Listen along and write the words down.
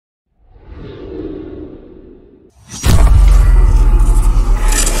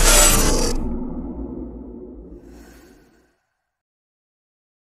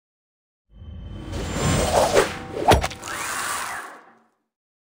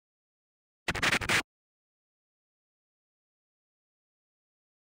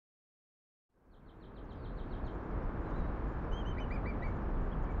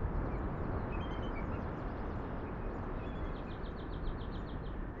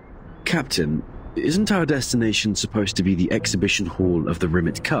Captain, isn't our destination supposed to be the exhibition hall of the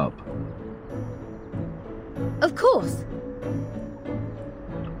Rimet Cup? Of course.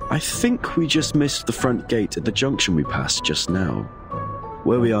 I think we just missed the front gate at the junction we passed just now.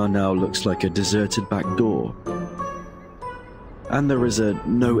 Where we are now looks like a deserted back door. And there is a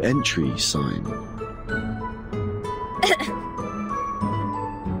no entry sign.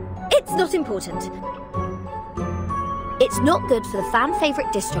 It's not important. It's not good for the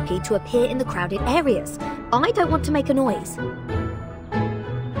fan-favourite disc jockey to appear in the crowded areas. I don't want to make a noise.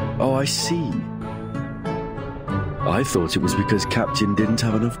 Oh, I see. I thought it was because Captain didn't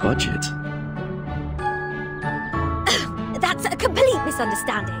have enough budget. That's a complete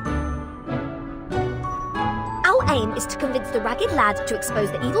misunderstanding. Our aim is to convince the ragged lad to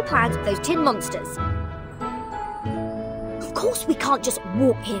expose the evil plans of those tin monsters. Of course we can't just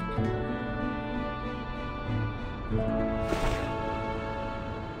walk in.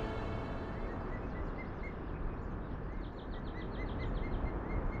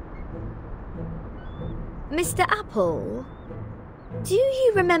 Mr. Apple, do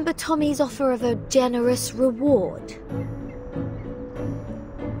you remember Tommy's offer of a generous reward?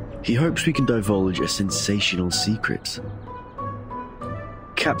 He hopes we can divulge a sensational secret.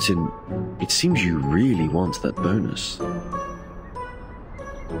 Captain, it seems you really want that bonus.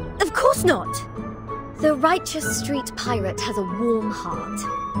 Of course not! The righteous street pirate has a warm heart.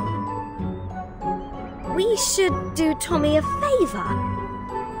 We should do Tommy a favour.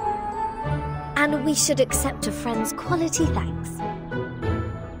 And we should accept a friend's quality thanks.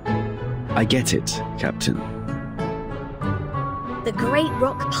 I get it, Captain. The great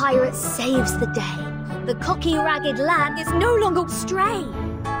rock pirate saves the day. The cocky, ragged lad is no longer stray.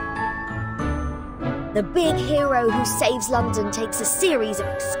 The big hero who saves London takes a series of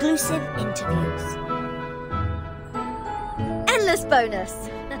exclusive interviews. Endless bonus!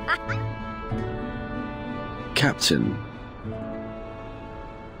 Captain.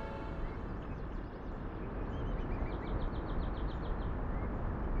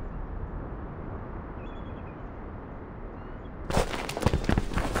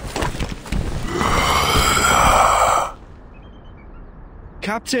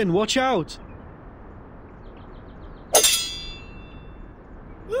 Captain, watch out!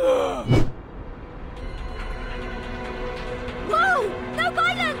 Whoa! No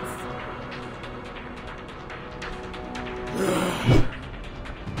violence!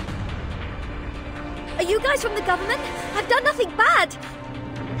 Are you guys from the government? I've done nothing bad!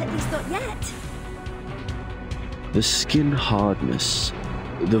 At least not yet. The skin hardness,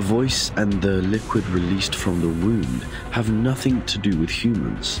 the voice and the liquid released from the wound have nothing to do with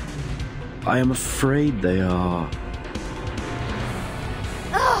humans. I am afraid they are...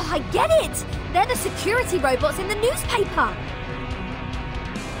 Oh, I get it! They're the security robots in the newspaper!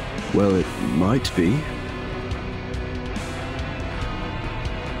 Well, it might be.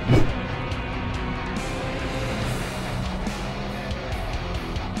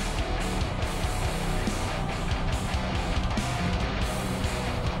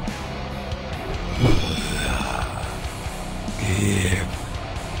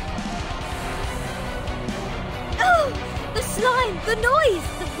 The noise!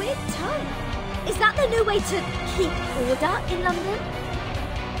 The weird tone! Is that the new way to keep order in London?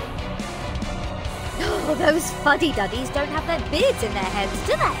 Oh, those fuddy-duddies don't have their beards in their heads,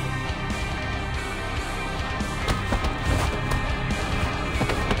 do they?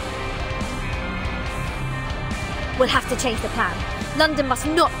 We'll have to change the plan. London must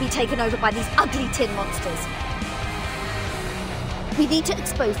not be taken over by these ugly tin monsters. We need to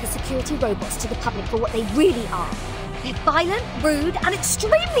expose the security robots to the public for what they really are. They're violent, rude, and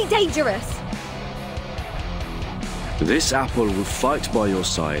extremely dangerous. This apple will fight by your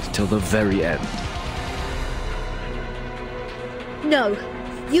side till the very end. No,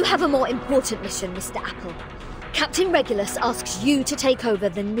 you have a more important mission, Mr. Apple. Captain Regulus asks you to take over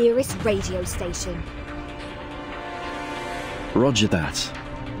the nearest radio station. Roger that.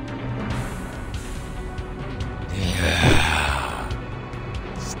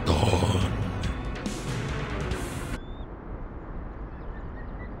 Stone.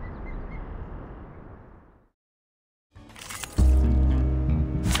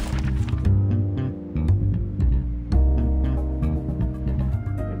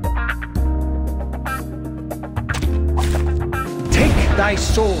 Thy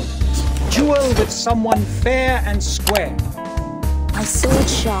sword, duel with someone fair and square. My sword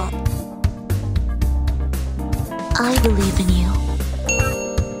sharp. I believe in you.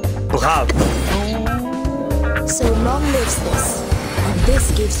 Bravo. So long lives this, and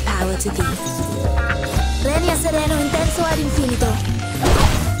this gives power to thee. Regna sereno intenso ad infinito.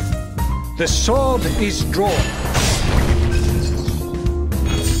 The sword is drawn.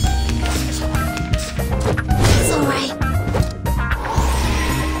 It's all right.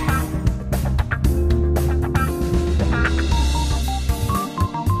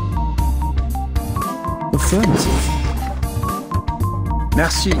 Affirmative.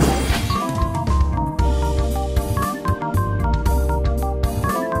 Merci.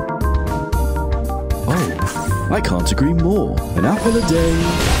 Oh, I can't agree more. An apple a day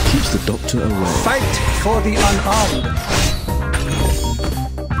keeps the doctor away. Fight for the unarmed.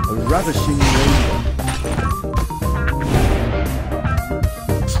 A ravishing rainbow.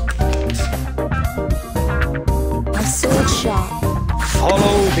 My sword sharp.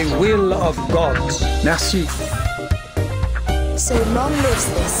 Follow the will of gods. Merci. So long lives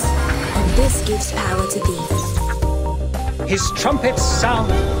this, and this gives power to thee. His trumpets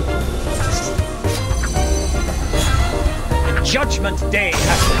sound. The judgment day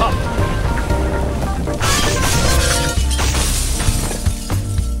has come.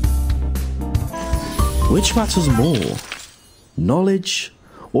 Which matters more? Knowledge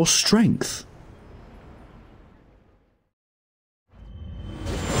or strength?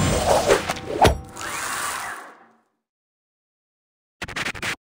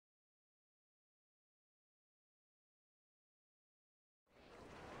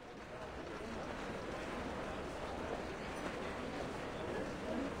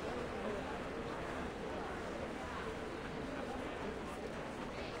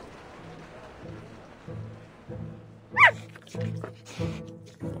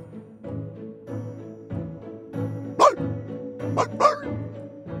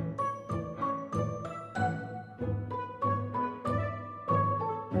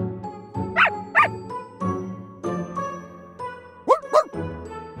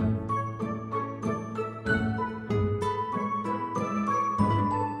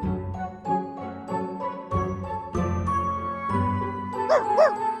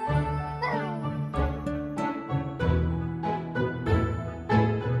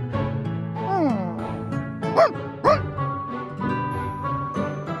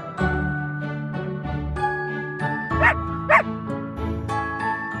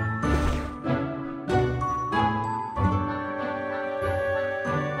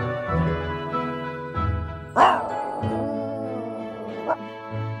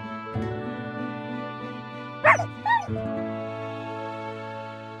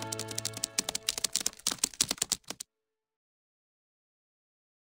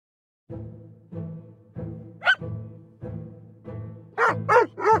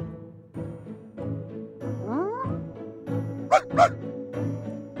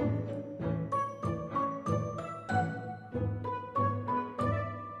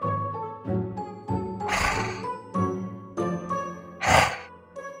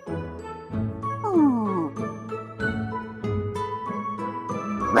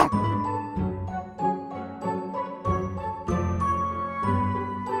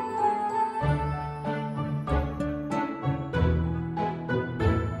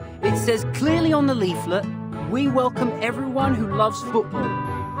 It says clearly on the leaflet, we welcome everyone who loves football.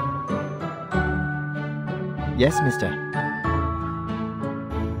 Yes, mister.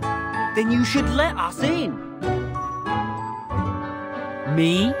 Then you should let us in.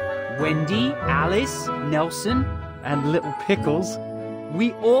 Me, Wendy, Alice, Nelson, and Little Pickles,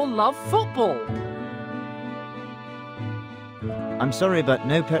 we all love football. I'm sorry, but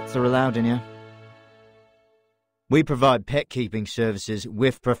no pets are allowed in here. We provide pet keeping services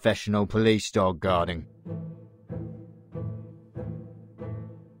with professional police dog guarding.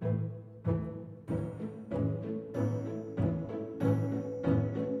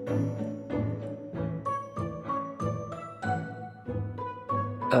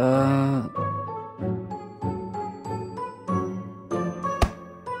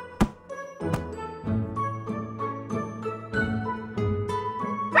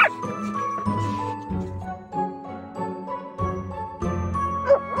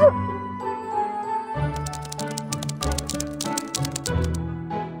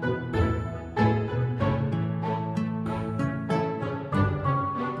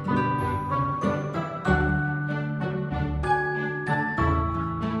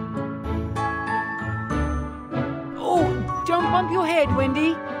 Bump your head,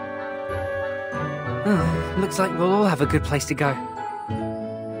 Wendy. Looks like we'll all have a good place to go.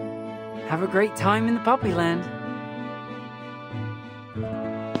 Have a great time in the puppy land.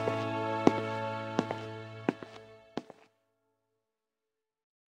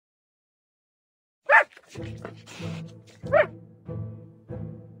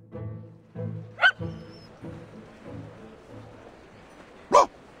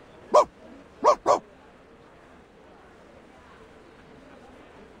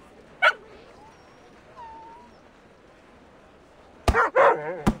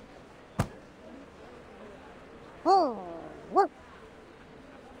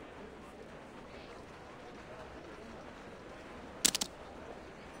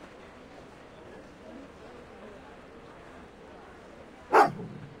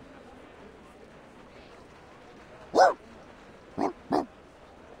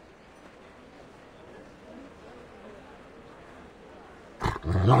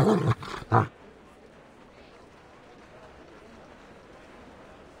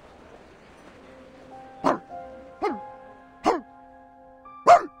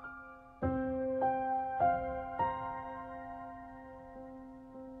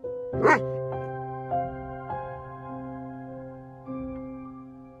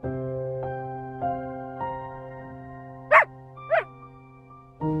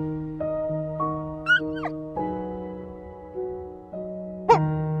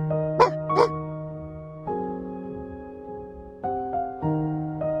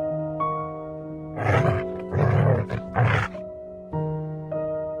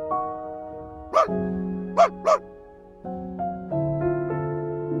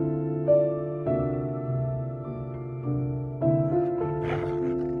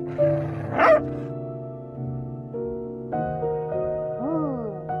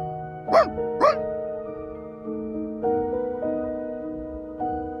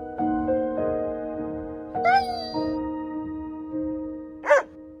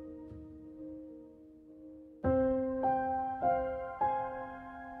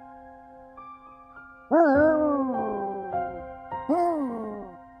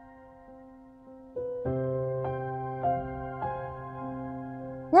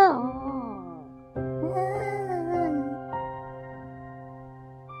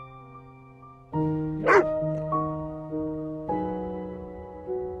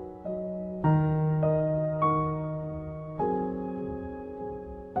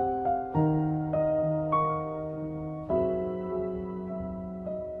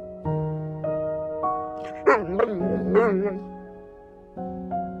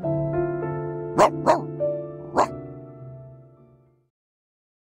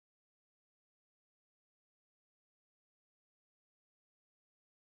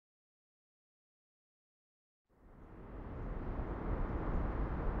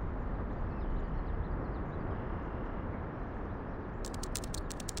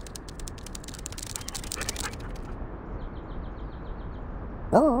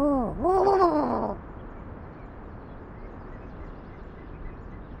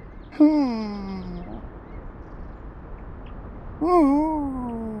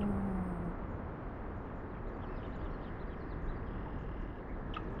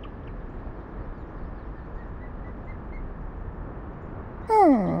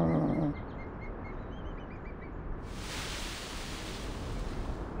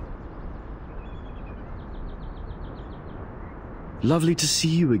 Lovely to see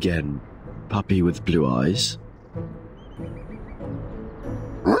you again, puppy with blue eyes.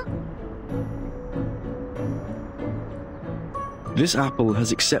 This apple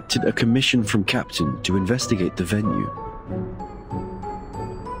has accepted a commission from Captain to investigate the venue.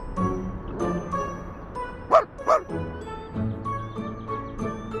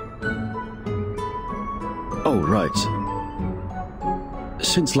 Oh, right.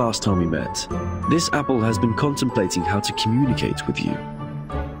 Since last time we met, this apple has been contemplating how to communicate with you.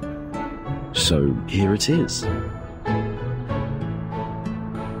 So here it is.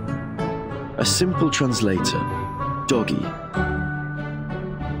 A simple translator, Doggy.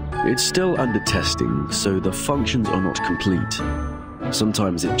 It's still under testing, so the functions are not complete.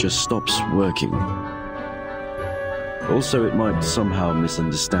 Sometimes it just stops working. Also, it might somehow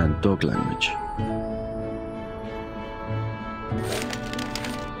misunderstand dog language.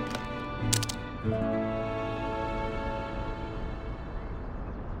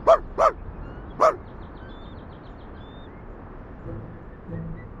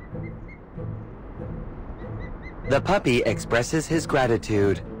 The puppy expresses his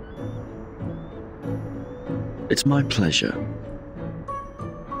gratitude. It's my pleasure.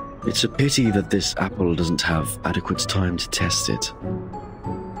 It's a pity that this apple doesn't have adequate time to test it.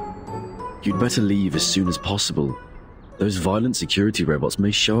 You'd better leave as soon as possible. Those violent security robots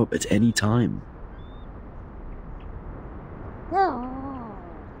may show up at any time.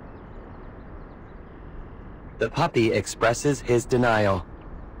 The puppy expresses his denial.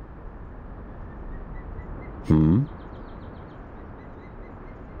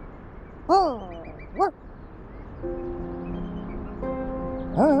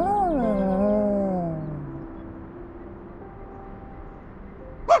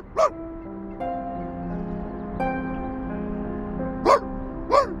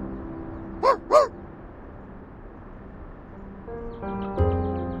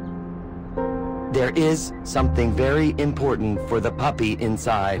 There is something very important for the puppy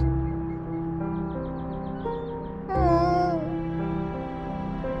inside.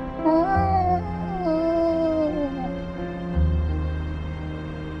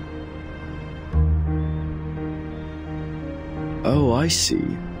 Oh, I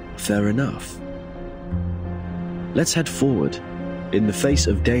see. Fair enough. Let's head forward. In the face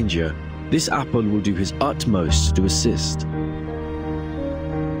of danger, this apple will do his utmost to assist.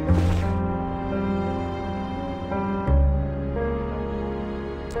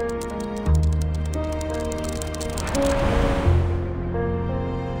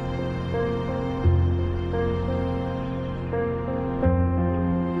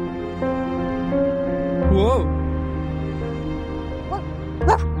 Whoa!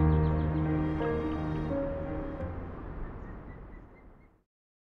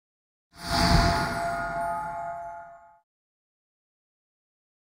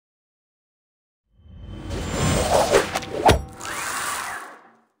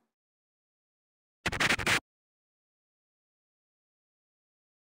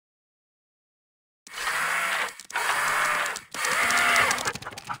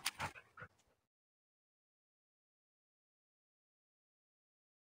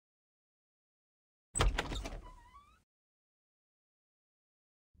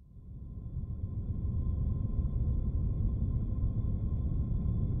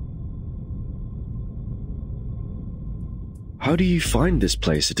 How do you find this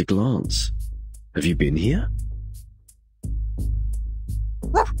place at a glance? Have you been here?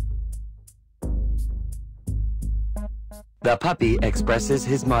 The puppy expresses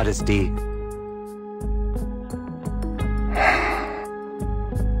his modesty.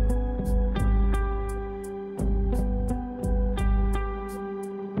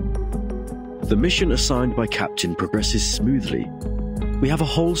 The mission assigned by Captain progresses smoothly. We have a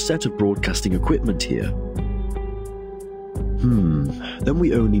whole set of broadcasting equipment here. Then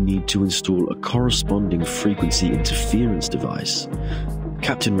we only need to install a corresponding frequency interference device.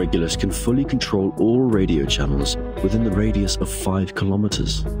 Captain Regulus can fully control all radio channels within the radius of 5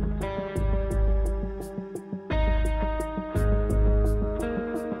 kilometers.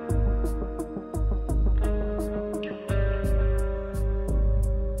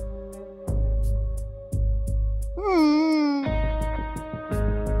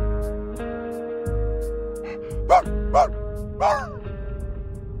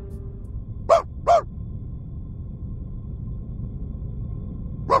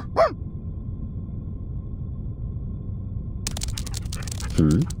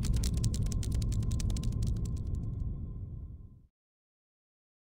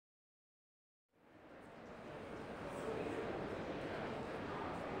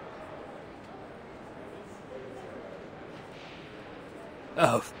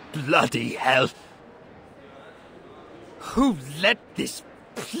 Oh, bloody hell! Who let this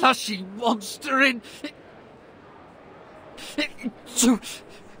plushy monster in?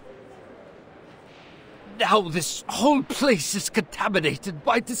 Now this whole place is contaminated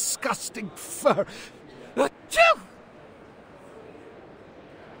by disgusting fur. Achoo!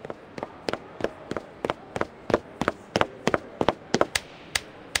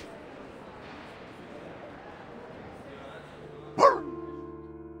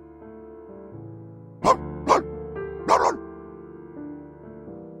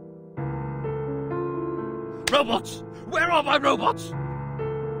 Robots! Where are my robots?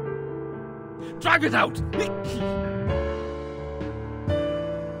 Drive it out!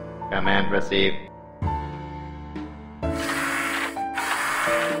 Command received.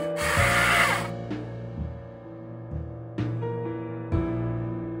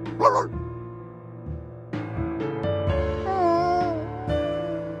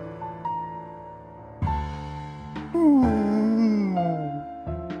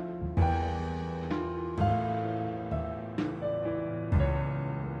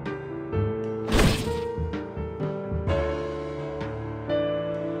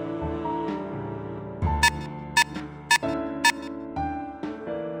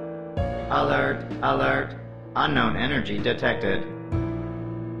 Alert, alert. Unknown energy detected.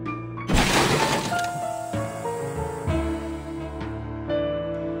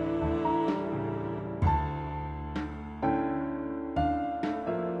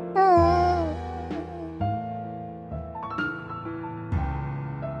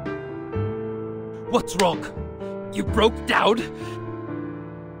 What's wrong? You broke down?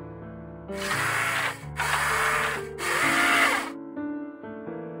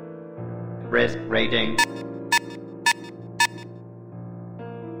 Risk rating.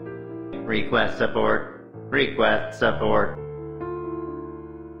 Request support. Request support.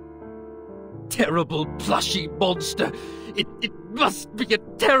 Terrible plushy monster. It must be a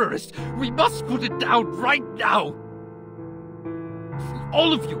terrorist. We must put it down right now.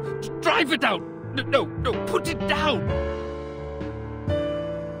 All of you, drive it out. No, put it down.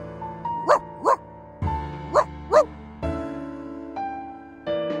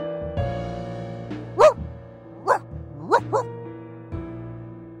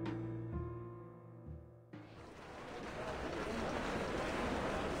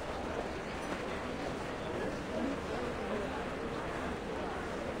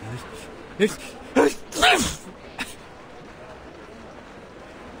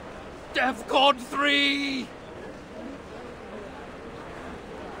 DEFCON 3!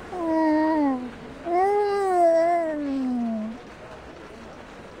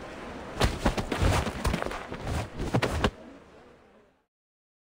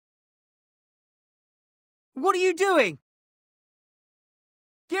 What are you doing?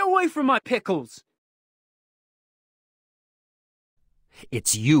 Get away from my pickles!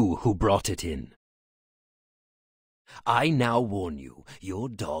 It's you who brought it in. I now warn you, your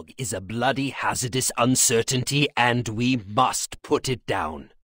dog is a bloody hazardous uncertainty, and we must put it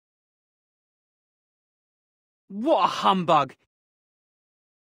down. What a humbug!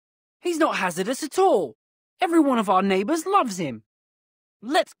 He's not hazardous at all. Every one of our neighbours loves him.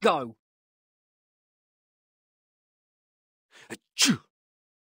 Let's go. Achoo!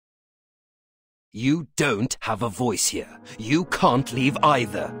 You don't have a voice here. You can't leave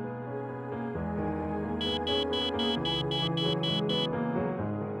either.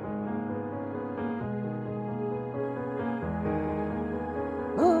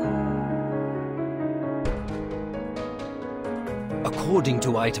 According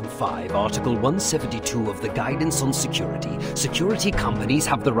to Item 5, Article 172 of the Guidance on Security, security companies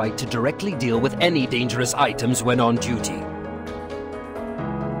have the right to directly deal with any dangerous items when on duty.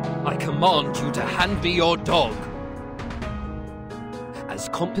 I command you to hand me your dog. As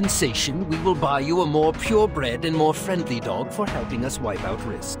compensation, we will buy you a more purebred and more friendly dog for helping us wipe out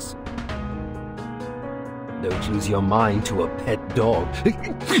risks. Don't lose your mind to a pet dog.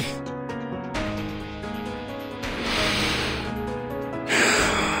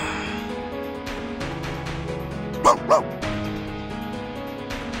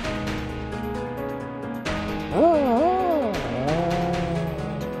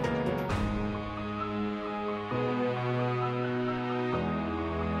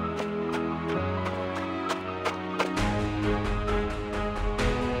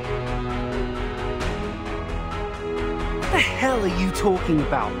 What the hell are you talking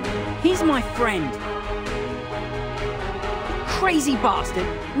about? He's my friend. You crazy bastard!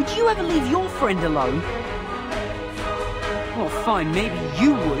 Would you ever leave your friend alone? Well, fine, maybe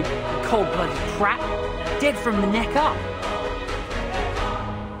you would, cold-blooded crap. Dead from the neck up.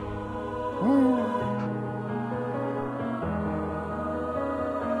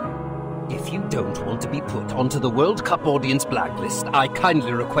 If you don't want to be put onto the World Cup audience blacklist, I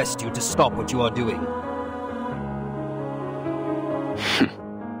kindly request you to stop what you are doing.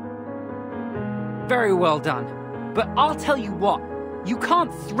 Very well done. But I'll tell you what, you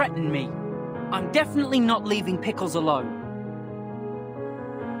can't threaten me. I'm definitely not leaving Pickles alone.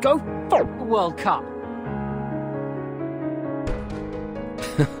 Go for the World Cup.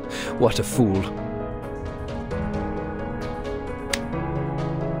 What a fool.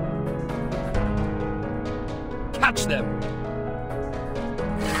 Catch them!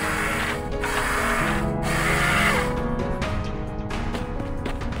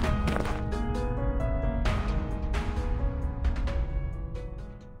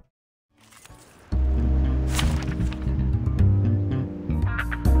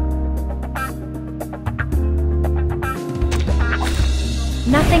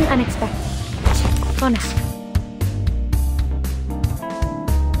 Nothing unexpected. For now.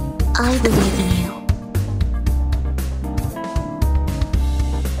 I believe in you.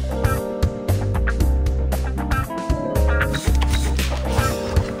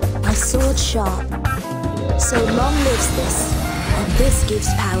 My sword sharp. So long lives this, and this gives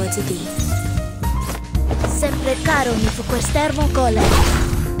power to thee. Sempre caro mi fu quest'ermo cole.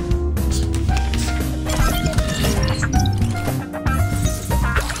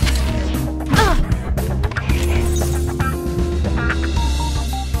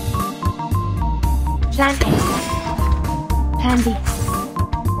 Plan A. Plan B.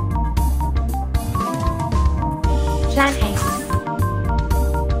 Plan A.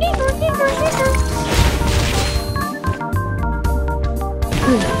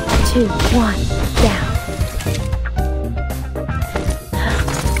 3, 2, 1, down.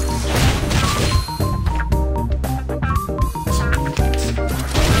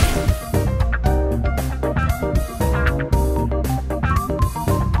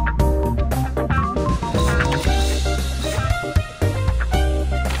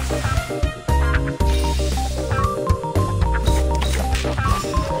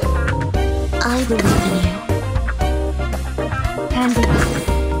 I believe in you. Handy.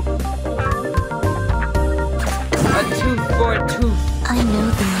 A tooth for a tooth. I know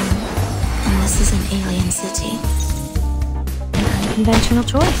the moon, and this is an alien city. An unconventional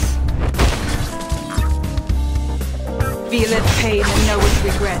choice. Feel its pain and know its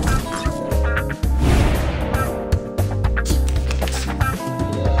regret.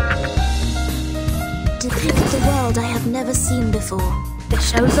 The world I have never seen before. The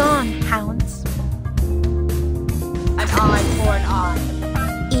show's on, hounds. An eye for an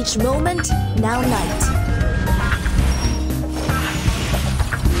eye. Each moment, now night.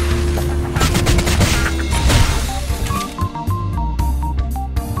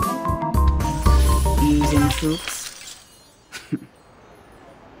 Using troops.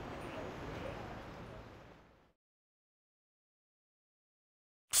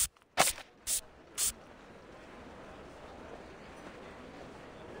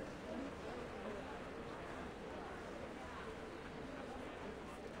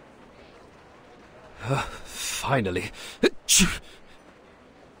 Finally.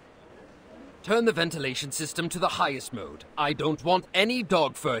 Turn the ventilation system to the highest mode. I don't want any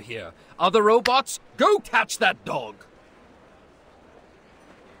dog fur here. Other robots, go catch that dog!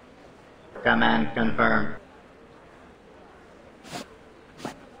 Command confirmed.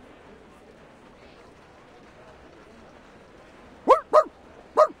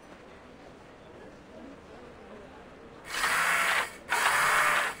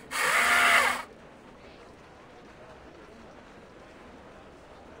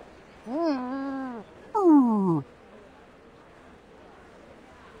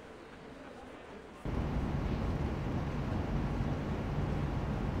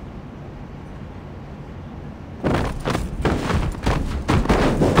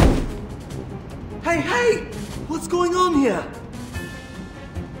 Hey! What's going on here?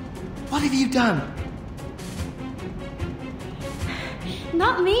 What have you done?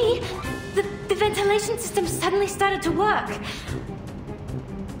 Not me. The ventilation system suddenly started to work.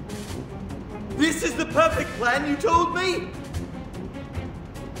 This is the perfect plan you told me?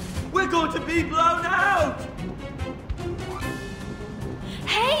 We're going to be blown out!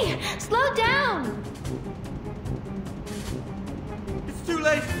 Hey, slow down! It's too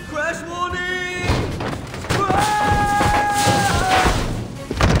late! Crash warning!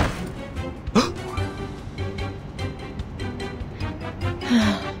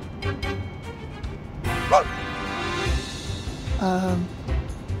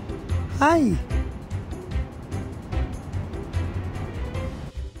 Hi.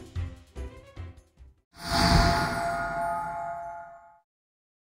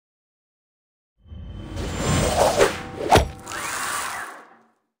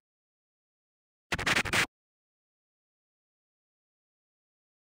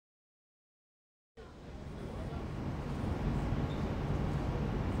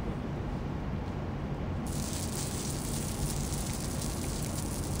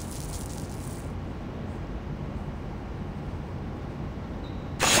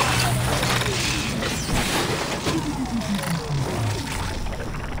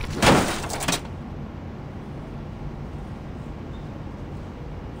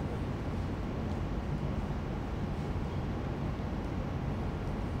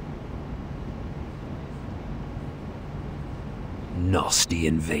 Nasty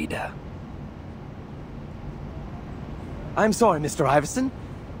invader. I'm sorry, Mr. Iverson.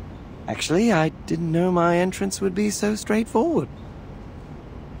 Actually, I didn't know my entrance would be so straightforward.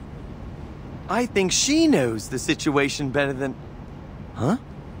 I think she knows the situation better than... Huh?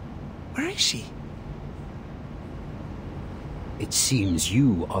 Where is she? It seems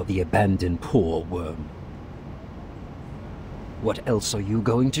you are the abandoned poor worm. What else are you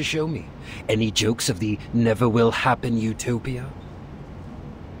going to show me? Any jokes of the never will happen utopia?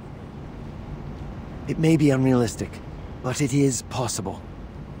 It may be unrealistic, but it is possible.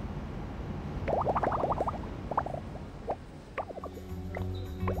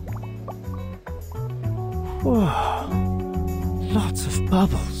 Whoa. Lots of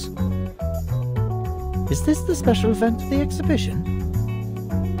bubbles. Is this the special event of the exhibition?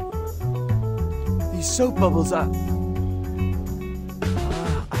 These soap bubbles are...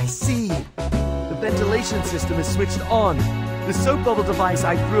 I see. The ventilation system is switched on. The soap bubble device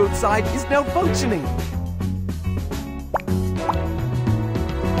I threw outside is malfunctioning.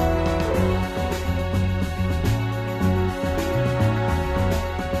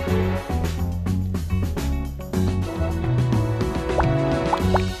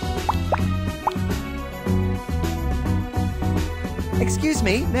 Excuse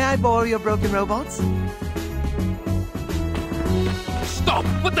me, may I borrow your broken robots? Stop!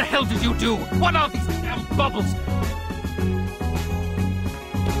 What the hell did you do? What are these damn bubbles?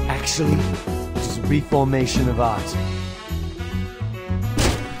 Actually, it is a reformation of art.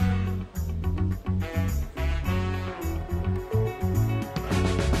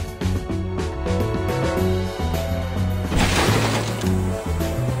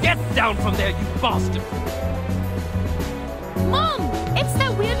 Get down from there, you bastard! Mom! It's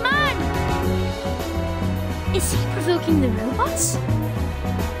that weird man! Is he provoking the robots?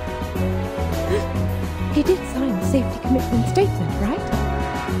 He did sign the safety commitment statement, right?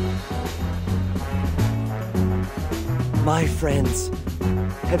 My friends,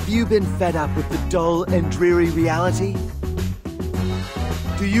 have you been fed up with the dull and dreary reality?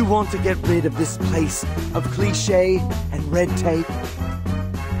 Do you want to get rid of this place of cliché and red tape?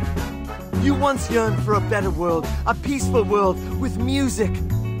 You once yearned for a better world, a peaceful world with music.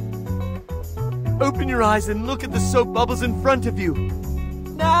 Open your eyes and look at the soap bubbles in front of you.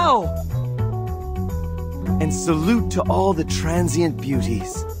 Now! And salute to all the transient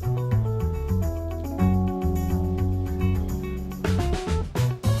beauties.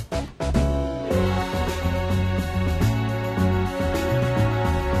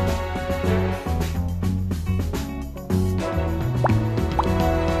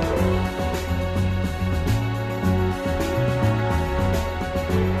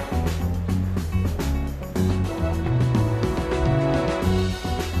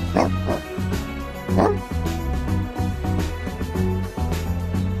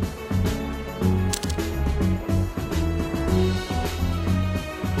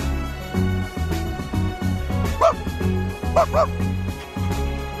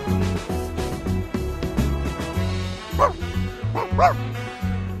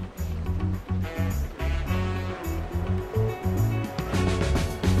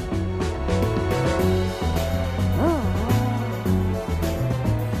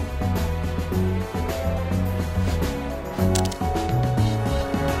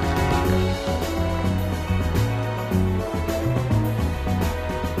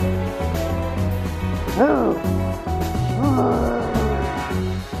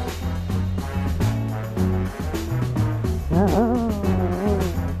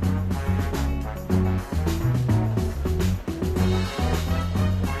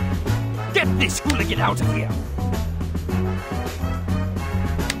 Get this hooligan out of here!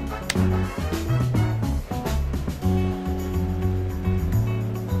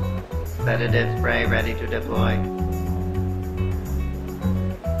 Sedative spray ready to deploy.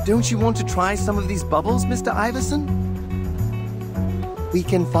 Don't you want to try some of these bubbles, Mr. Iverson? We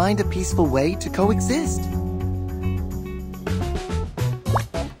can find a peaceful way to coexist.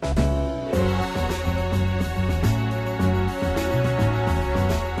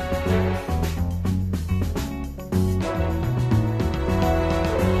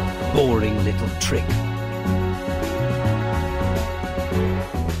 Boring little trick.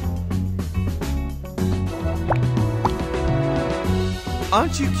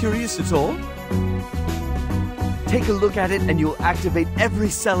 Aren't you curious at all? Take a look at it and you'll activate every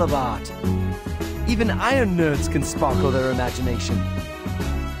cell of art. Even iron nerds can sparkle their imagination.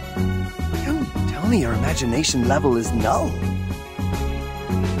 Don't tell me your imagination level is null.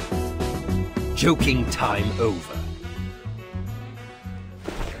 Joking time over.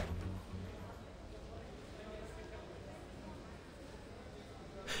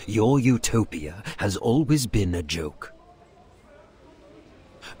 Your utopia has always been a joke.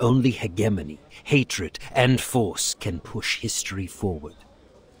 Only hegemony, hatred, and force can push history forward.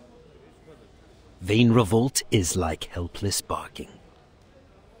 Vain revolt is like helpless barking.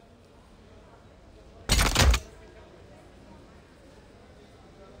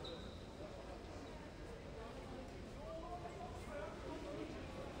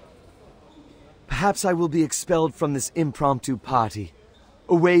 Perhaps I will be expelled from this impromptu party,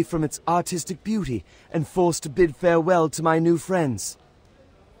 away from its artistic beauty, and forced to bid farewell to my new friends.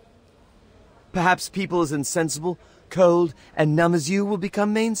 Perhaps people as insensible, cold, and numb as you will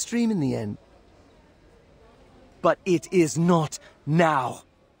become mainstream in the end. But it is not now.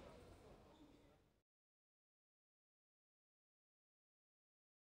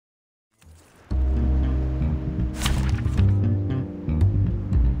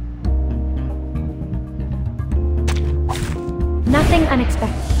 Nothing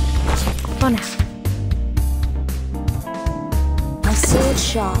unexpected. For now. My sword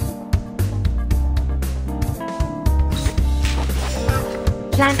sharp.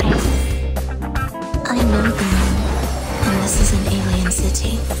 Plan A. I know the moon, and this is an alien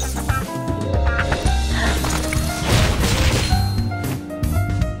city.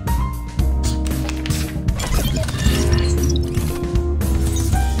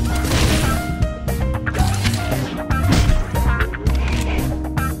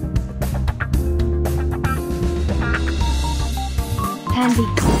 Plan B.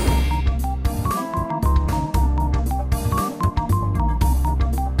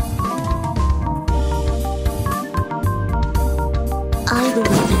 I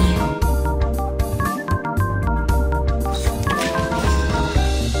believe in you.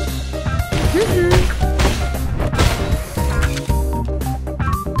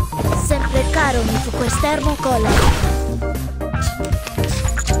 sempre caro mi fu quest'ermo cola.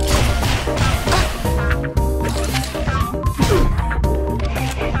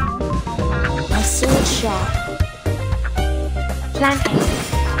 My sword sharp. Plan A.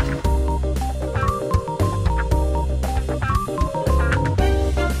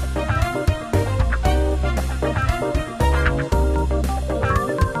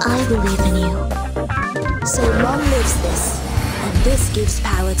 I believe in you. So long lives this, and this gives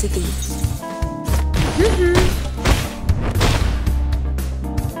power to thee.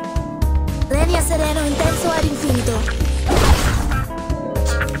 Legna sereno intenso ad infinito.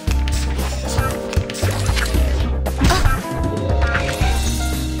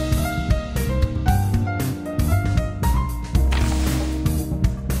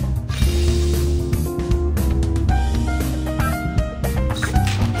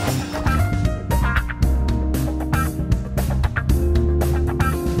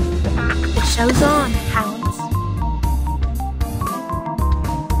 Show's on, hounds.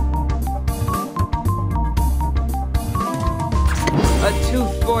 A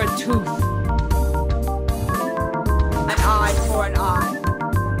tooth for a tooth. An eye for an eye.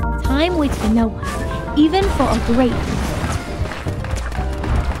 Time waits for no one, even for a great hero.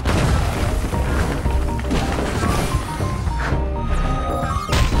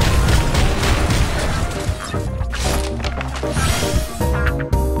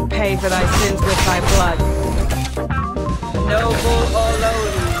 Pay for thy sins with thy blood. Noble or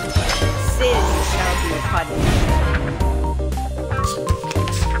lowly, sin shall be punished.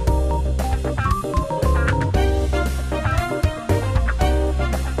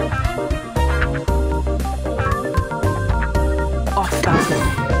 Off thou go.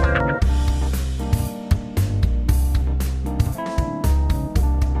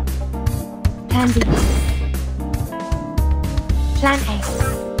 Plan B. Plan A.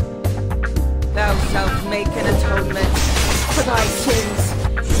 Thou shalt make an atonement for thy sins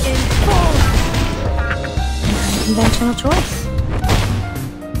in full. An unconventional choice.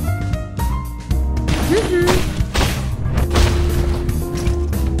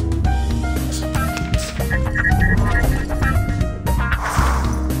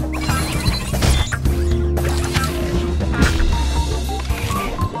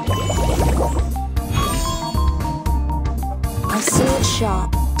 My sword sharp.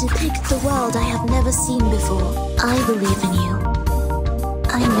 Depict the world I have never seen before. I believe in you.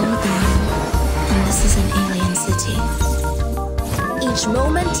 I know the moon, and this is an alien city. Each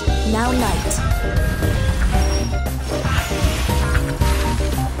moment, now night.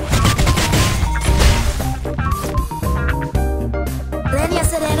 Legna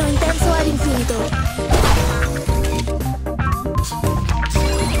sereno intenso ad infinito.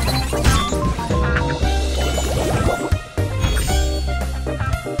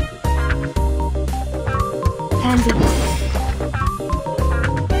 Plan B.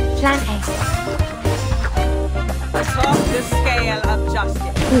 Plan A. Atop the scale of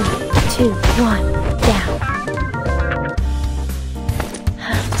justice. 3, 2, 1, down.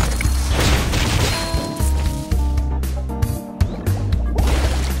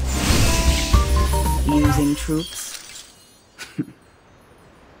 Using troops.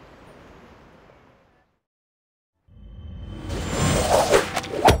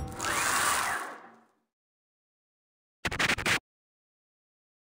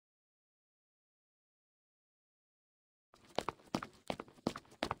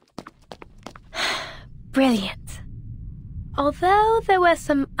 Brilliant. Although there were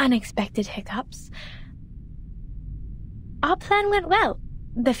some unexpected hiccups, our plan went well.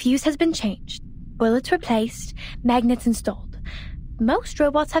 The fuse has been changed, bullets replaced, magnets installed. Most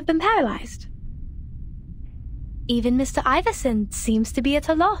robots have been paralyzed. Even Mr. Iverson seems to be at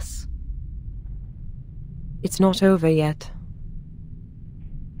a loss. It's not over yet.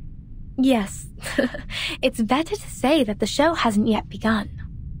 Yes, it's better to say that the show hasn't yet begun.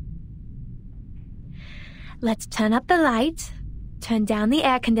 Let's turn up the light, turn down the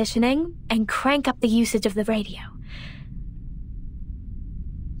air conditioning, and crank up the usage of the radio.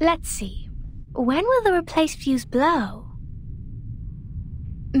 Let's see. When will the replaced fuse blow?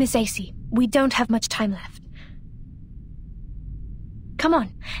 Miss AC, we don't have much time left. Come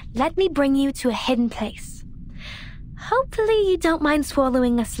on, let me bring you to a hidden place. Hopefully you don't mind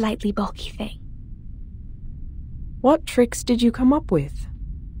swallowing a slightly bulky thing. What tricks did you come up with?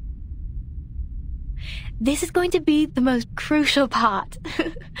 This is going to be the most crucial part.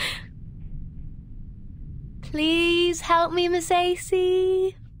 Please help me, Miss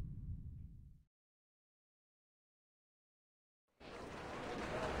AC.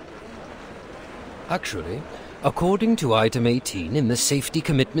 Actually, According to Item 18 in the Safety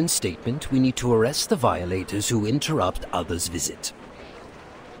Commitment Statement, we need to arrest the violators who interrupt others' visit.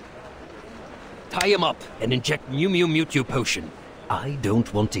 Tie him up and inject Mew Mew Mewtwo potion. I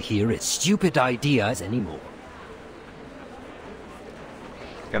don't want to hear his stupid ideas anymore.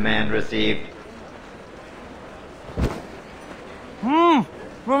 Command received.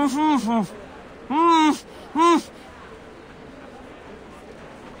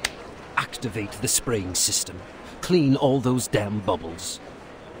 Activate the spraying system. Clean all those damn bubbles.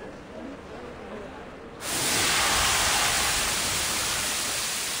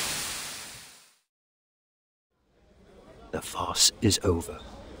 The farce is over.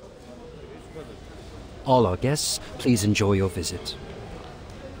 All our guests, please enjoy your visit.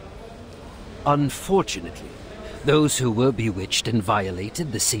 Unfortunately, those who were bewitched and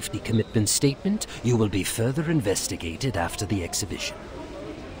violated the Safety Commitment Statement, you will be further investigated after the exhibition.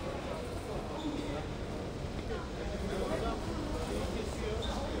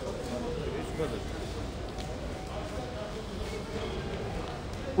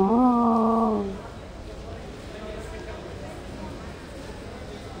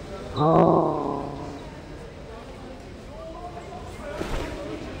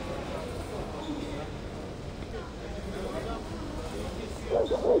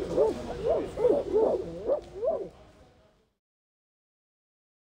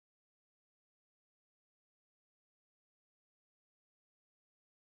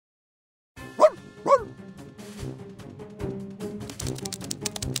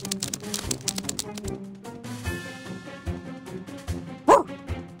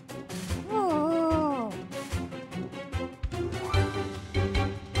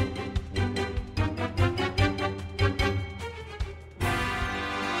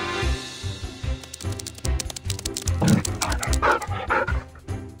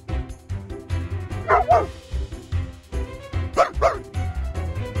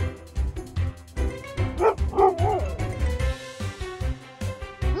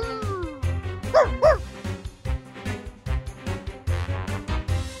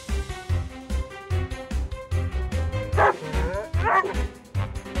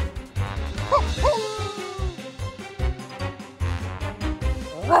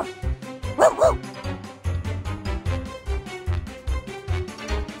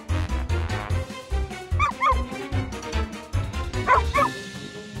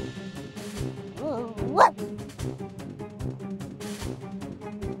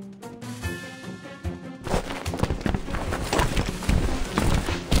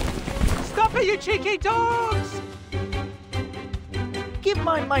 Stop it, you cheeky dogs! Give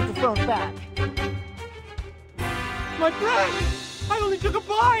my microphone back. My breath! I only took a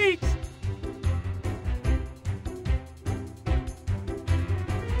bite!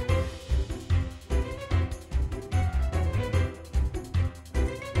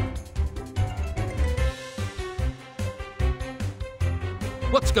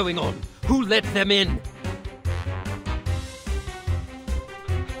 What's going on? Who let them in?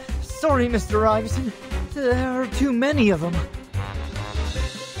 Sorry, Mr. Iverson. There are too many of them.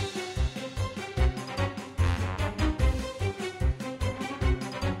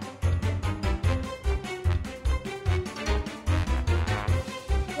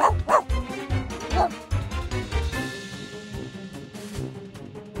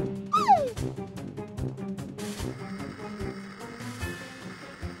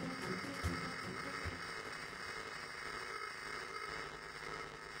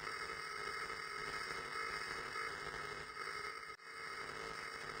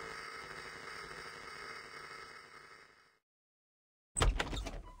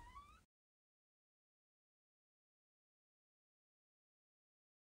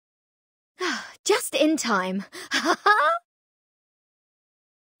 Just in time.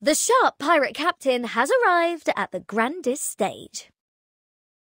 The sharp pirate captain has arrived at the grandest stage.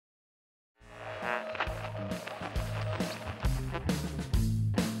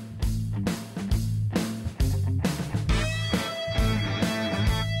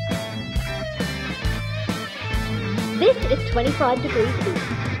 This is 25 degrees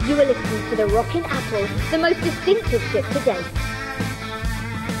east. You are listening to the Rockin' Apple, the most distinctive ship to date.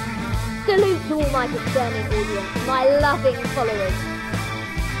 Salute to all my discerning audience, my loving followers.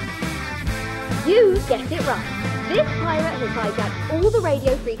 You guessed it right. This pirate has hijacked all the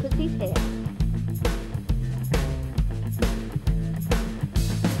radio frequencies here.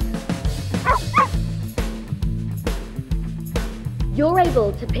 You're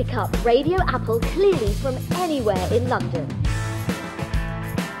able to pick up Radio Apple clearly from anywhere in London.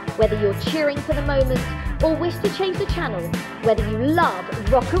 Whether you're cheering for the moment or wish to change the channel, whether you love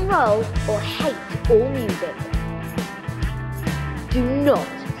rock and roll or hate all music. Do not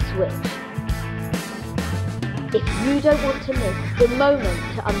switch. If you don't want to miss the moment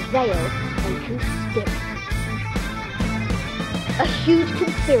to unveil a conspiracy. A huge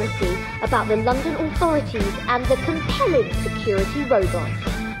conspiracy about the London authorities and the compelling security robots.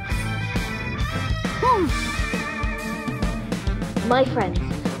 My friends,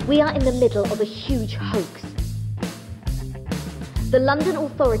 we are in the middle of a huge hoax. The London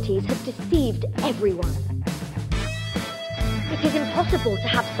authorities have deceived everyone. It is impossible to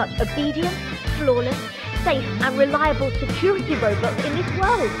have such obedient, flawless, safe and reliable security robots in this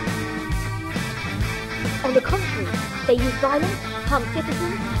world. On the contrary, they use violence, harm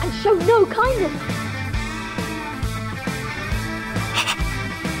citizens, and show no kindness.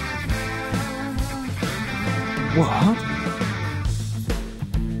 What?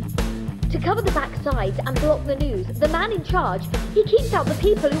 To cover the backsides and block the news, the man in charge, he keeps out the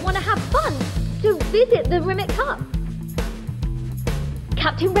people who want to have fun, to visit the Rimet Cup.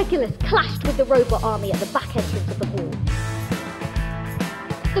 Captain Regulus clashed with the robot army at the back entrance of the hall.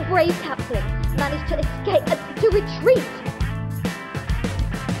 The brave captain managed to escape, to retreat.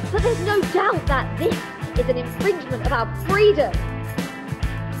 But there's no doubt that this is an infringement of our freedom.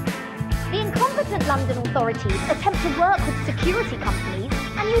 The incompetent London authorities attempt to work with security companies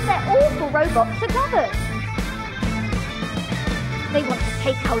and use their awful robots to govern. They want to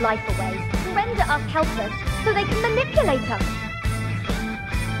take our life away, render us helpless, so they can manipulate us.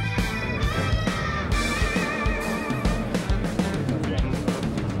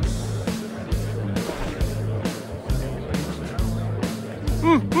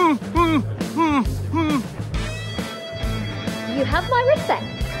 You have my respect,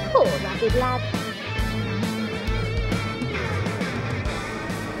 poor ragged lad.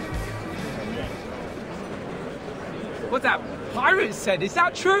 What that pirate said, is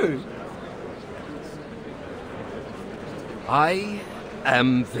that true? I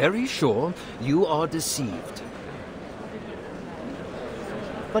am very sure you are deceived.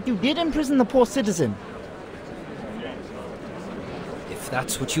 But you did imprison the poor citizen. If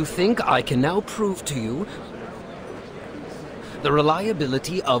that's what you think, I can now prove to you the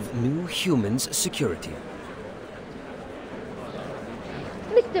reliability of New Human's security.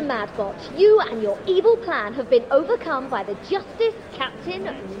 Mr. Madbot, you and your evil plan have been overcome by the Justice Captain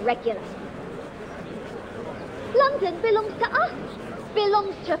Regulus. London belongs to us,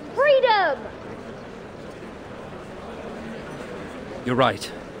 belongs to freedom! You're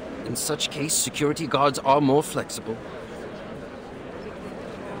right. In such case, security guards are more flexible.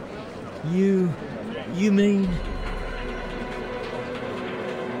 You mean...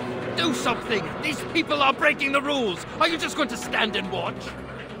 Do something! These people are breaking the rules! Are you just going to stand and watch?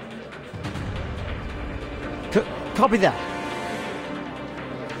 Copy that.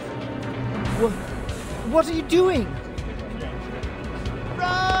 What are you doing?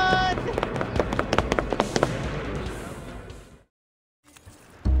 Run!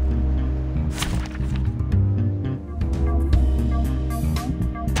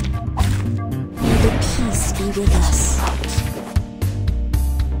 May the peace be with us.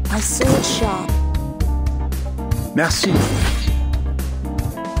 My sword sharp. Merci.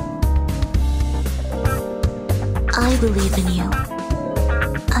 I believe in you.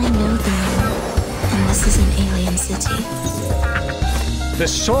 I know the moon, and this is an alien city. The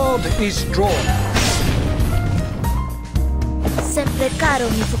sword is drawn. Sempre caro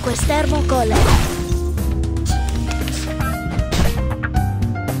mi fu quest'ermo cole.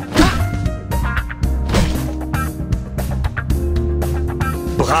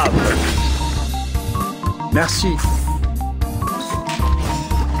 Brave. Merci.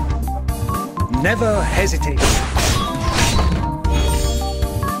 Never hesitate.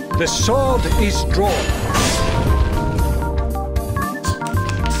 The sword is drawn.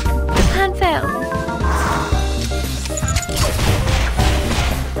 The plan failed.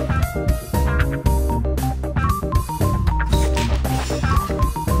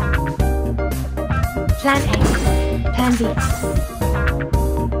 Plan A. Plan B.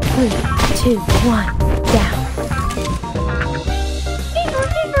 3, 2, 1, down.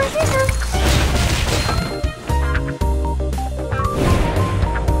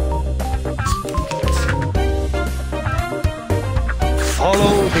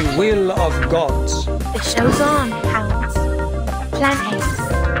 Follow the will of gods. The show's on, hounds. Plan A.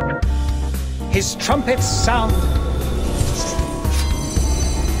 His trumpets sound.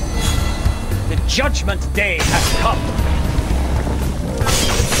 The judgment day has come.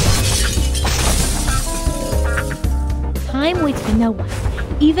 Time waits for no one,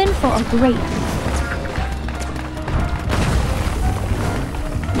 even for a great.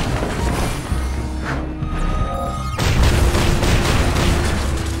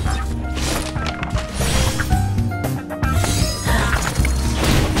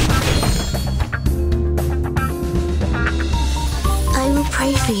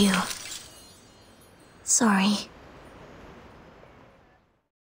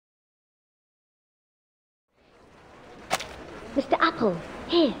 Apple,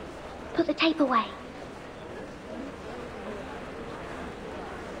 here, put the tape away.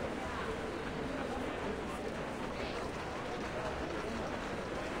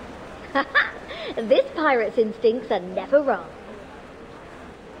 This pirate's instincts are never wrong.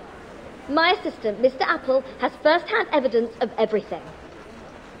 My assistant, Mr. Apple, has first-hand evidence of everything.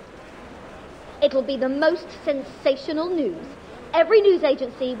 It'll be the most sensational news. Every news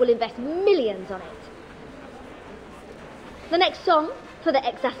agency will invest millions on it. The next song, for the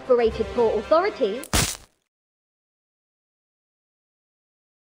exasperated port authorities...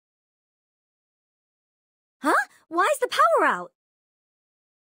 Huh? Why's the power out?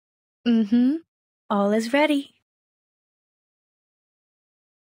 Mm-hmm. All is ready.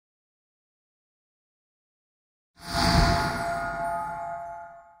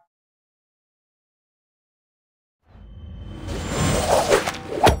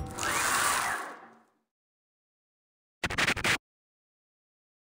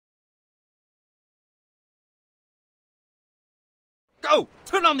 Go!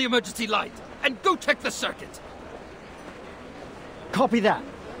 Turn on the emergency light! And go check the circuit! Copy that.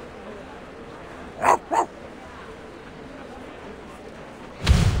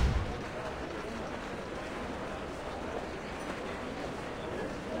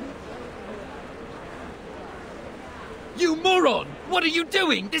 You moron! What are you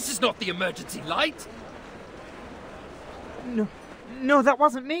doing? This is not the emergency light! No, that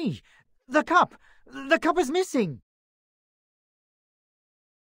wasn't me. The cup! The cup is missing!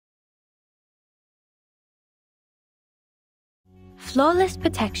 Flawless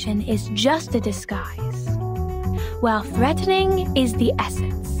protection is just a disguise, while threatening is the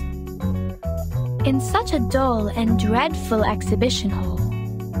essence. In such a dull and dreadful exhibition hall,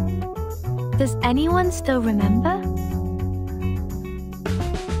 does anyone still remember?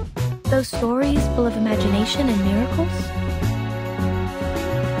 Those stories full of imagination and miracles?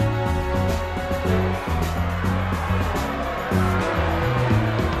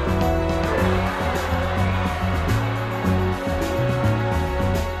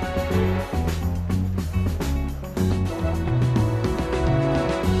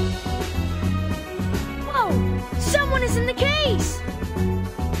 Someone is in the case!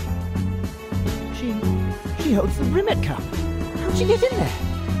 She holds the Rimet Cup. How'd she get in there?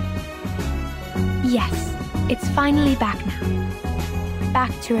 Yes, it's finally back now.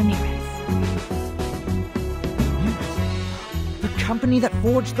 Back to Ramirez. The company that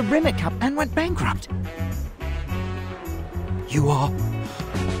forged the Rimet Cup and went bankrupt. You are...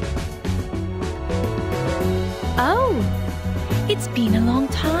 Oh, it's been a long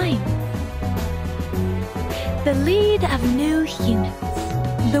time. The lead of new humans,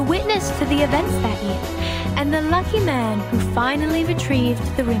 the witness to the events that year, and the lucky man who finally retrieved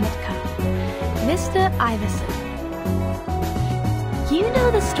the Rimet Cup, Mr. Iverson. You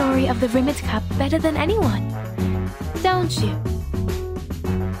know the story of the Rimet Cup better than anyone, don't you?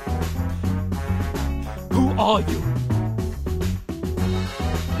 Who are you?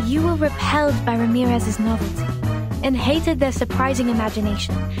 You were repelled by Ramirez's novelty and hated their surprising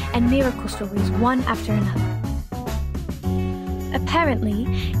imagination and miracle stories one after another. Apparently,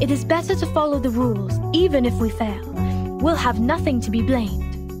 it is better to follow the rules, even if we fail. We'll have nothing to be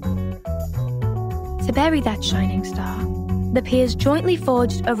blamed. To bury that shining star, the peers jointly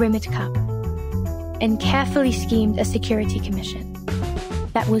forged a Rimet Cup and carefully schemed a security commission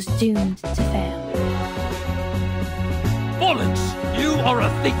that was doomed to fail. Bollocks! You are a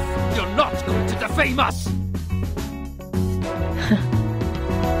thief! You're not going to defame us!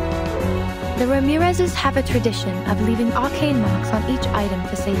 The Ramirezes have a tradition of leaving arcane marks on each item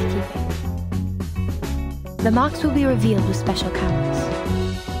for safekeeping. The marks will be revealed with special cameras.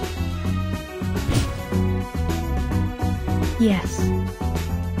 Yes,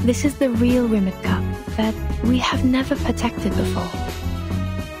 this is the real Rimet Cup that we have never protected before.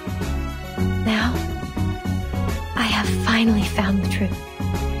 Now, I have finally found the truth.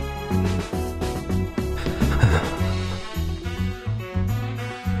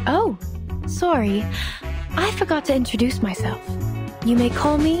 Oh, sorry, I forgot to introduce myself. You may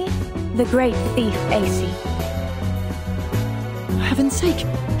call me the Great Thief AC. For heaven's sake,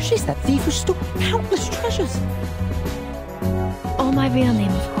 she's that thief who stole countless treasures. Or my real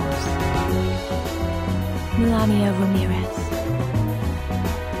name, of course. Melania Ramirez.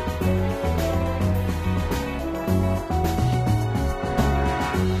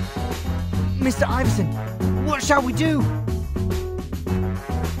 Mr. Iverson, what shall we do?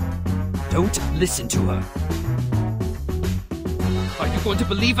 Don't listen to her. Are you going to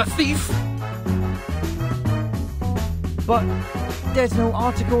believe a thief? But there's no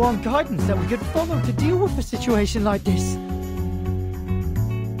article on guidance that we could follow to deal with a situation like this.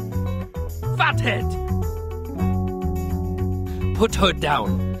 fathead! Put her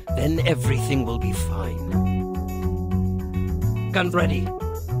down, then everything will be fine. Gun ready.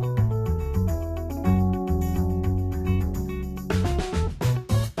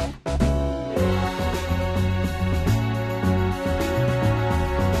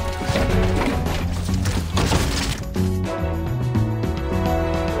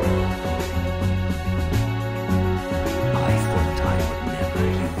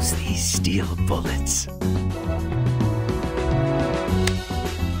 Steel bullets.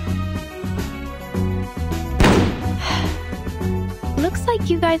 Looks like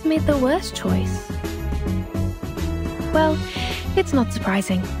you guys made the worst choice. Well, it's not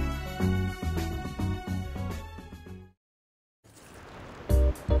surprising.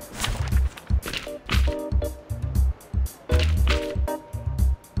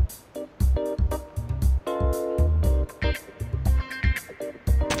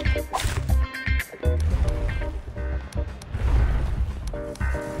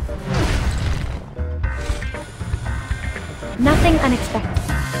 Nothing unexpected.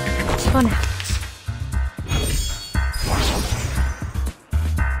 For now.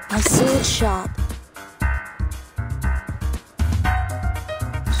 My sword sharp.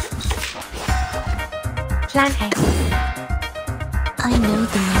 Plan A. I know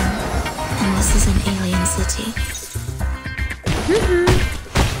the moon, and this is an alien city.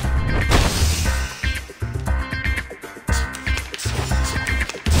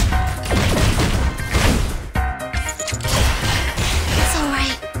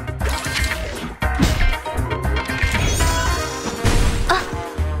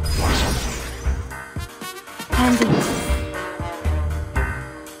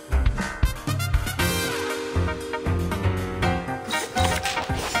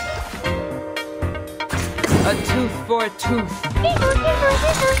 A tooth for a tooth.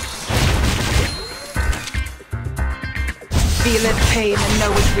 Feel its pain and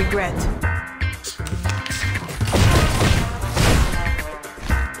know its regret.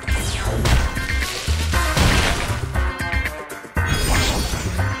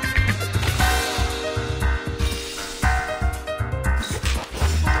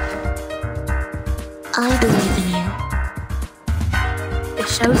 I believe in you. The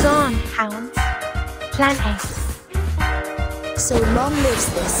show's on, hounds. Plan A. So long lives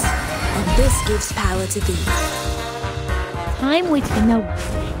this, and this gives power to thee. Time waits for no one,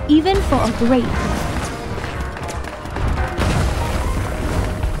 even for a great one.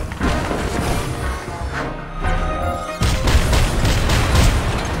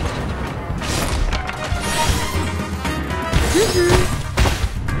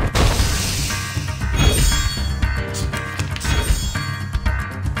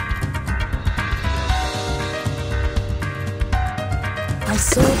 My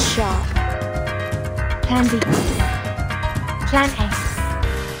sword sharp. Plan B. Plan A.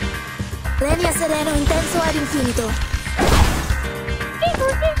 Leña sereno intenso ad infinito.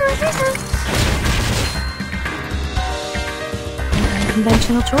 An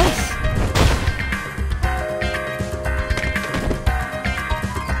unconventional choice.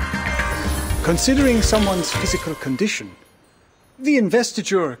 Considering someone's physical condition, the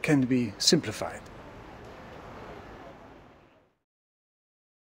investiture can be simplified.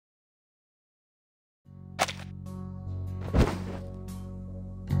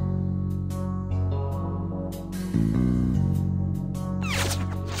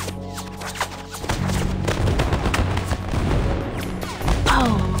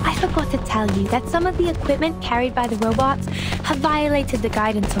 I forgot to tell you that some of the equipment carried by the robots have violated the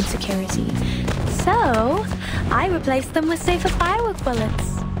guidance on security. So, I replaced them with safer firework bullets.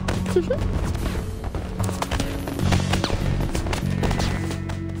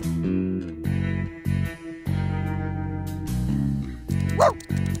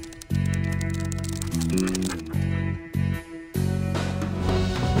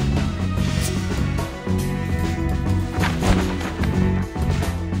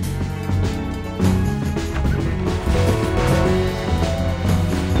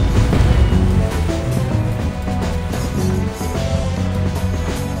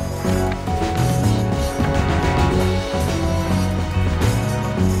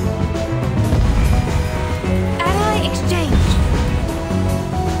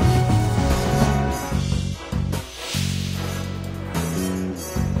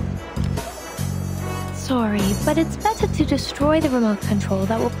 Sorry, but it's better to destroy the remote control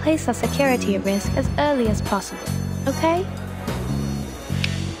that will place our security at risk as early as possible, okay?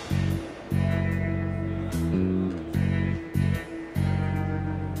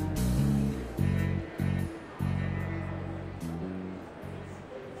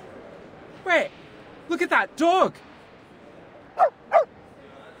 Wait, Look at that dog!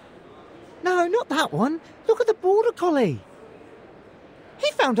 No, not that one. Look at the border collie.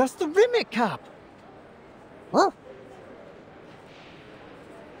 He found us the Rimet Cup. Oh.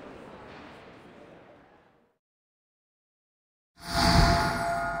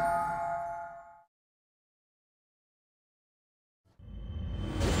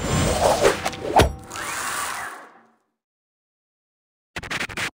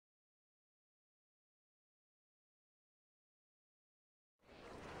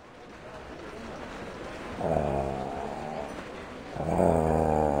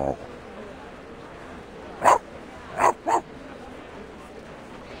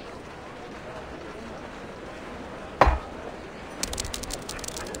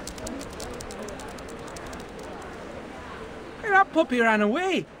 That puppy ran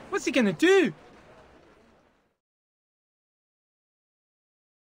away. What's he gonna do?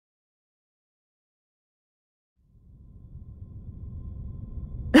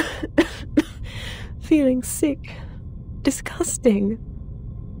 Feeling sick. Disgusting.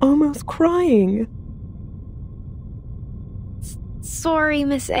 Almost crying. Sorry,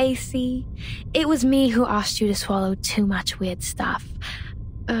 Miss AC. It was me who asked you to swallow too much weird stuff.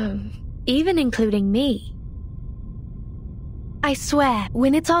 Even including me. I swear,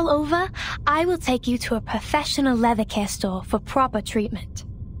 when it's all over, I will take you to a professional leather care store for proper treatment.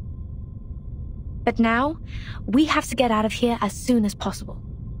 But now, we have to get out of here as soon as possible.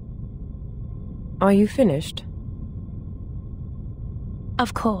 Are you finished?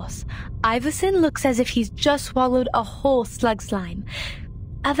 Of course. Iverson looks as if he's just swallowed a whole slug slime.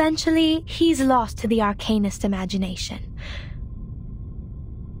 Eventually, he's lost to the arcanist imagination.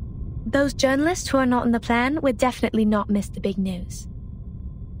 Those journalists who are not in the plan would definitely not miss the big news.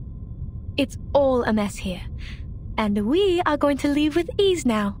 It's all a mess here, and we are going to leave with ease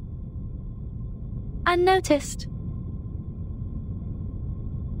now. Unnoticed.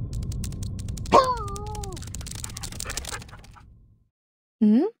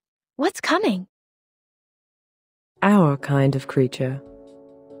 What's coming? Our kind of creature.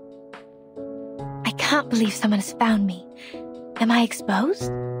 I can't believe someone has found me. Am I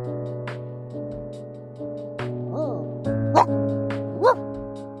exposed?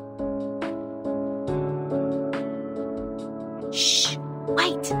 Shh!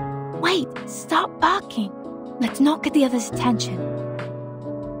 Wait! Stop barking. Let's not get the others' attention.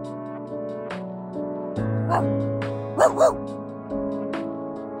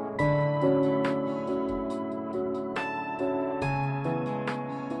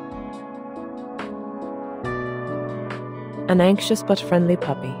 An anxious but friendly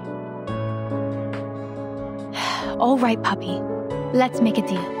puppy. All right, puppy. Let's make a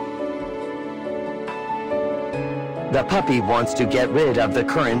deal. The puppy wants to get rid of the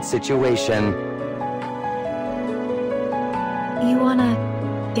current situation. You wanna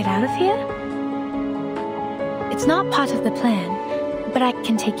get out of here? It's not part of the plan, but I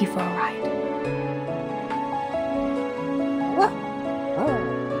can take you for a ride.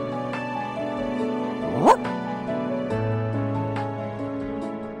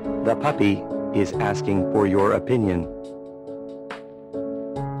 The puppy is asking for your opinion.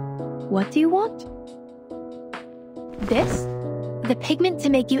 What do you want? This? The pigment to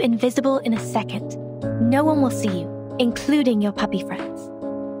make you invisible in a second. No one will see you, including your puppy friends.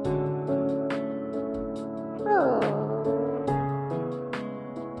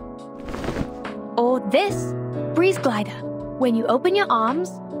 Or this, breeze glider. When you open your arms,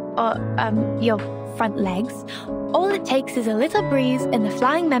 or your front legs, all it takes is a little breeze and the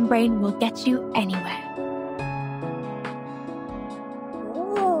flying membrane will get you anywhere.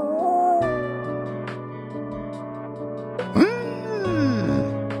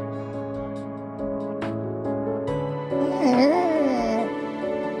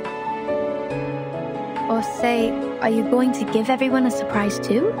 Or say, are you going to give everyone a surprise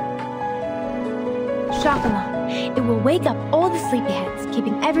too? Shock alarm. It will wake up all the sleepyheads,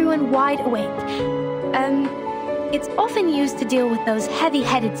 keeping everyone wide awake. It's often used to deal with those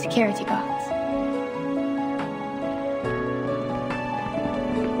heavy-headed security guards.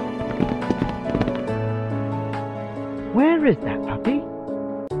 Where is that puppy?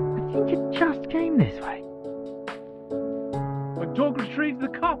 I think it just came this way. A dog retrieved the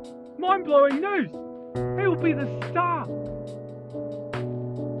cup. Mind-blowing news. He'll be the star.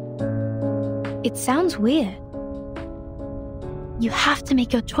 It sounds weird. You have to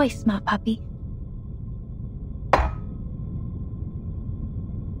make your choice, smart puppy.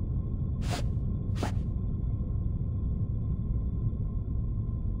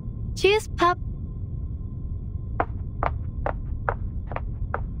 Cheers, pup.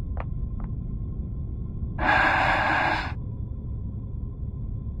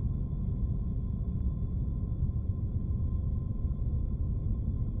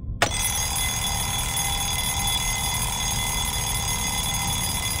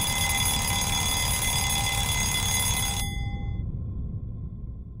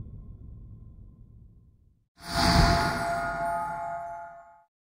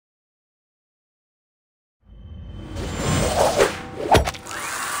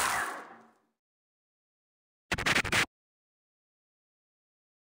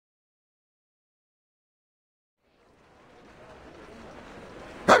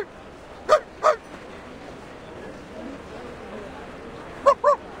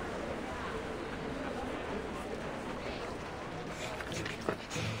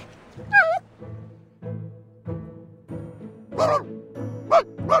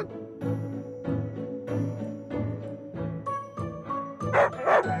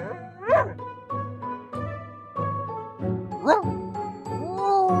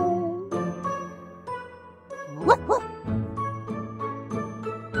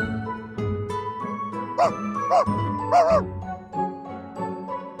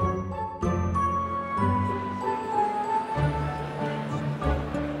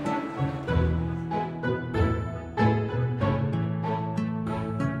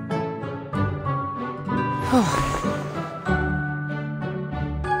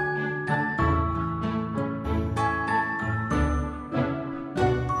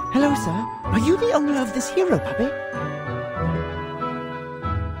 Hello, sir. Are you the owner of this hero puppy?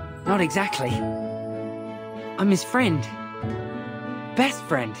 Not exactly. I'm his friend. Best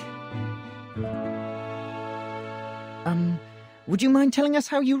friend. Would you mind telling us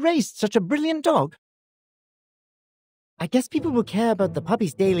how you raised such a brilliant dog? I guess people will care about the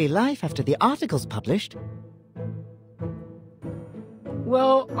puppy's daily life after the article's published.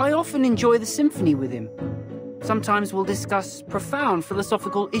 Well, I often enjoy the symphony with him. Sometimes we'll discuss profound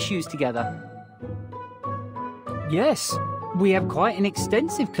philosophical issues together. Yes, we have quite an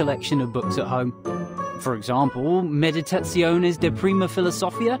extensive collection of books at home. For example, Meditationes de Prima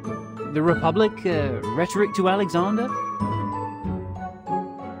Philosophia, The Republic, Rhetoric to Alexander.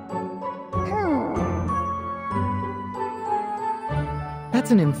 That's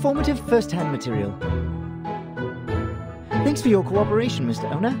an informative first-hand material. Thanks for your cooperation,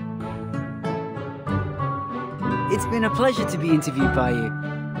 Mr. Owner. It's been a pleasure to be interviewed by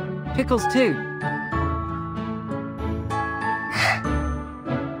you. Pickles too.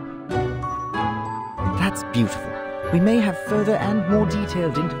 That's beautiful. We may have further and more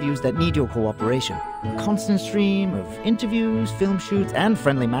detailed interviews that need your cooperation. A constant stream of interviews, film shoots, and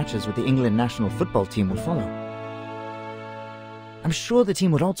friendly matches with the England national football team will follow. I'm sure the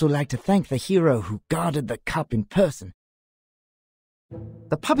team would also like to thank the hero who guarded the cup in person.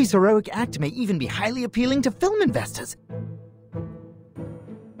 The puppy's heroic act may even be highly appealing to film investors.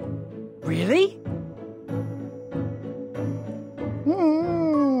 Really?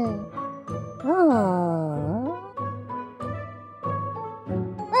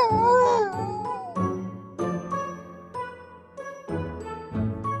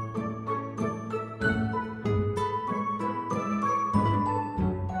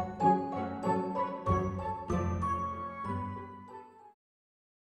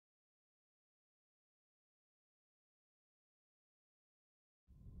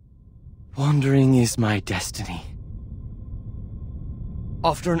 Wandering is my destiny.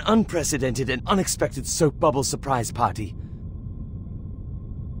 After an unprecedented and unexpected soap bubble surprise party,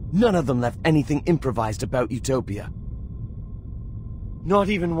 none of them left anything improvised about Utopia. Not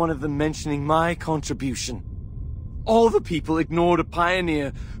even one of them mentioning my contribution. All the people ignored a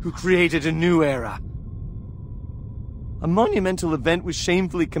pioneer who created a new era. A monumental event was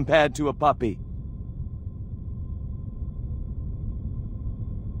shamefully compared to a puppy.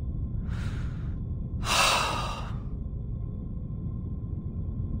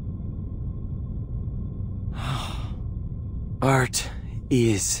 Art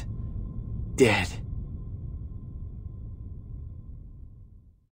is dead.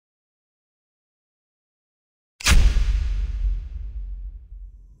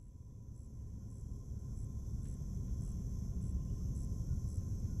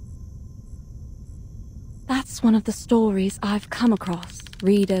 That's one of the stories I've come across,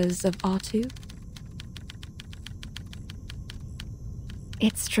 readers of R2.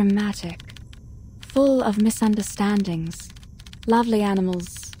 It's dramatic, full of misunderstandings, lovely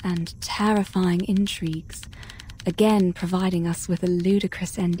animals, and terrifying intrigues, again providing us with a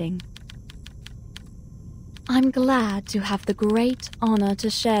ludicrous ending. I'm glad to have the great honor to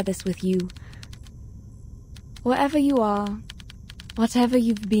share this with you. Wherever you are, whatever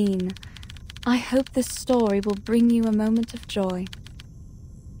you've been, I hope this story will bring you a moment of joy.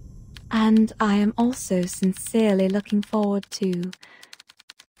 And I am also sincerely looking forward to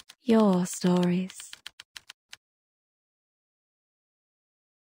your stories.